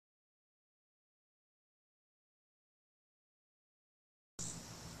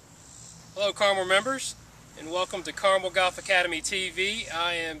Hello Carmel members, and welcome to Carmel Golf Academy TV.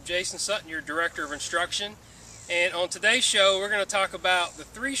 I am Jason Sutton, your Director of Instruction, and on today's show we're going to talk about the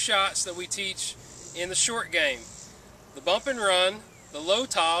 3 shots that we teach in the short game: the bump and run, the low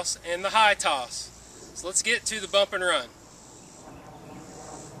toss, and the high toss. So let's get to the bump and run.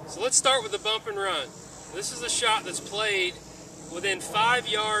 So let's start with the bump and run. This is a shot that's played within 5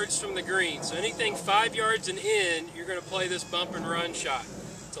 yards from the green. So anything 5 yards and in, you're going to play this bump and run shot.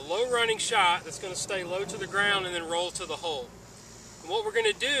 It's a low running shot that's going to stay low to the ground and then roll to the hole. And what we're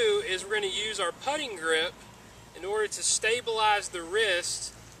going to do is we're going to use our putting grip in order to stabilize the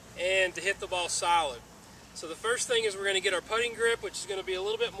wrist and to hit the ball solid. So the first thing is we're going to get our putting grip, which is going to be a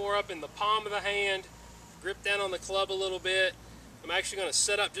little bit more up in the palm of the hand, grip down on the club a little bit. I'm actually going to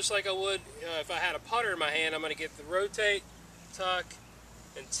set up just like I would if I had a putter in my hand. I'm going to get the rotate, tuck,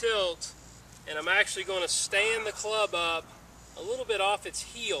 and tilt, and I'm actually going to stand the club up a little bit off its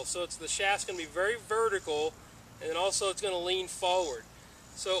heel, so the shaft's going to be very vertical, and then also it's going to lean forward.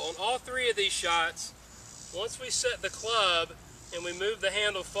 So on all 3 of these shots, once we set the club and we move the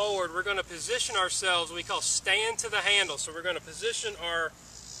handle forward, we're going to position ourselves, we call stand to the handle. So we're going to position our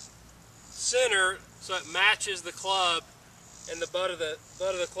center so it matches the club and the butt of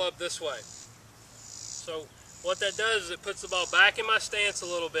the club this way. So what that does is it puts the ball back in my stance a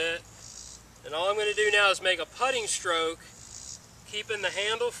little bit, and all I'm going to do now is make a putting stroke, keeping the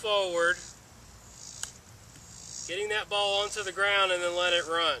handle forward, getting that ball onto the ground, and then let it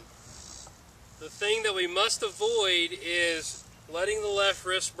run. The thing that we must avoid is letting the left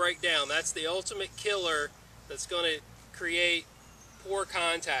wrist break down. That's the ultimate killer that's going to create poor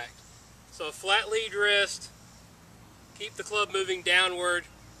contact. So a flat lead wrist, keep the club moving downward,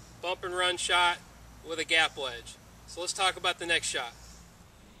 bump and run shot with a gap wedge. So let's talk about the next shot.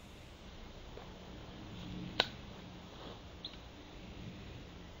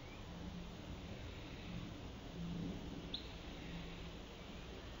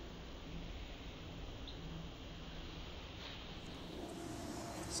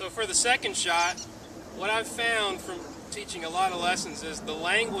 So for the second shot, what I've found from teaching a lot of lessons is the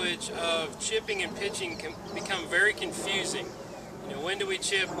language of chipping and pitching can become very confusing. You know, when do we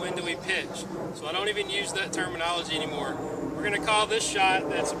chip, when do we pitch? So I don't even use that terminology anymore. We're going to call this shot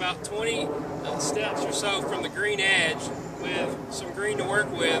that's about 20 steps or so from the green edge with some green to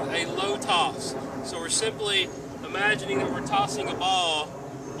work with, a low toss. So we're simply imagining that we're tossing a ball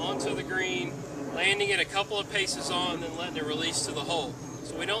onto the green, landing it a couple of paces on, and then letting it release to the hole.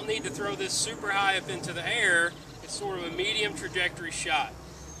 So we don't need to throw this super high up into the air. It's sort of a medium trajectory shot.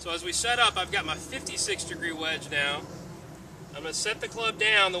 So as we set up, I've got my 56-degree wedge now. I'm going to set the club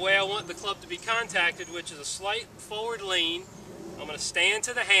down the way I want the club to be contacted, which is a slight forward lean. I'm going to stand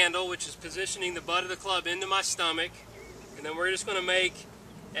to the handle, which is positioning the butt of the club into my stomach. And then we're just going to make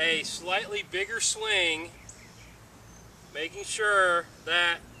a slightly bigger swing, making sure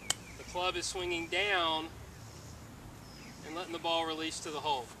that the club is swinging down and letting the ball release to the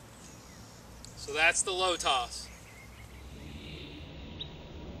hole. So that's the low toss.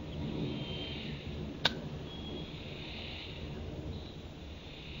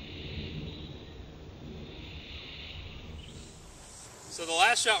 So the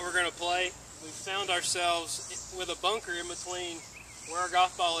last shot we're going to play, we've found ourselves with a bunker in between where our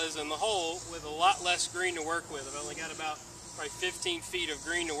golf ball is and the hole with a lot less green to work with. I've only got about probably 15 feet of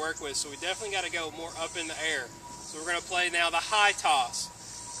green to work with, so we definitely got to go more up in the air. So we're going to play now the high toss.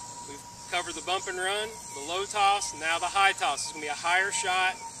 We've covered the bump and run, the low toss, now the high toss. It's going to be a higher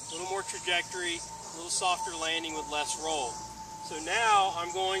shot, a little more trajectory, a little softer landing with less roll. So now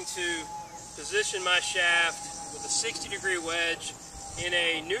I'm going to position my shaft with a 60-degree wedge in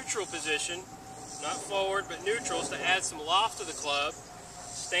a neutral position, not forward but neutral, to add some loft to the club.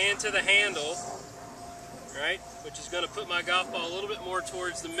 Stand to the handle, right, which is going to put my golf ball a little bit more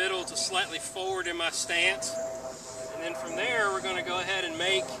towards the middle to slightly forward in my stance. And then from there, we're going to go ahead and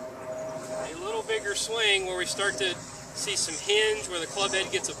make a little bigger swing where we start to see some hinge where the club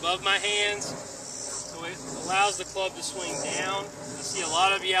head gets above my hands. So it allows the club to swing down. I see a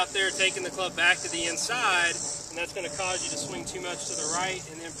lot of you out there taking the club back to the inside, and that's going to cause you to swing too much to the right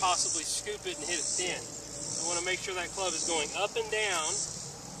and then possibly scoop it and hit it thin. So I want to make sure that club is going up and down.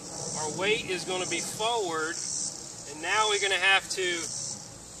 Our weight is going to be forward, and now we're going to have to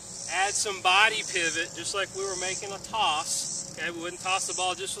add some body pivot, just like we were making a toss. Okay, we wouldn't toss the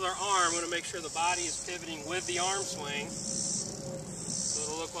ball just with our arm. We want to make sure the body is pivoting with the arm swing. So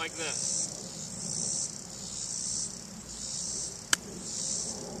it'll look like this.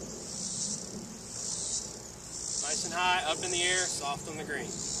 Nice and high, up in the air, soft on the green.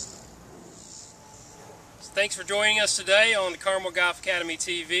 So thanks for joining us today on the Carmel Golf Academy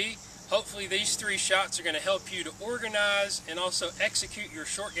TV. Hopefully these 3 shots are going to help you to organize and also execute your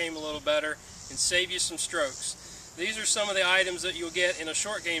short game a little better and save you some strokes. These are some of the items that you'll get in a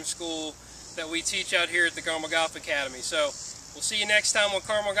short game school that we teach out here at the Carmel Golf Academy. So we'll see you next time on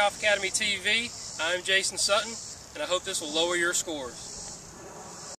Carmel Golf Academy TV. I'm Jason Sutton, and I hope this will lower your scores.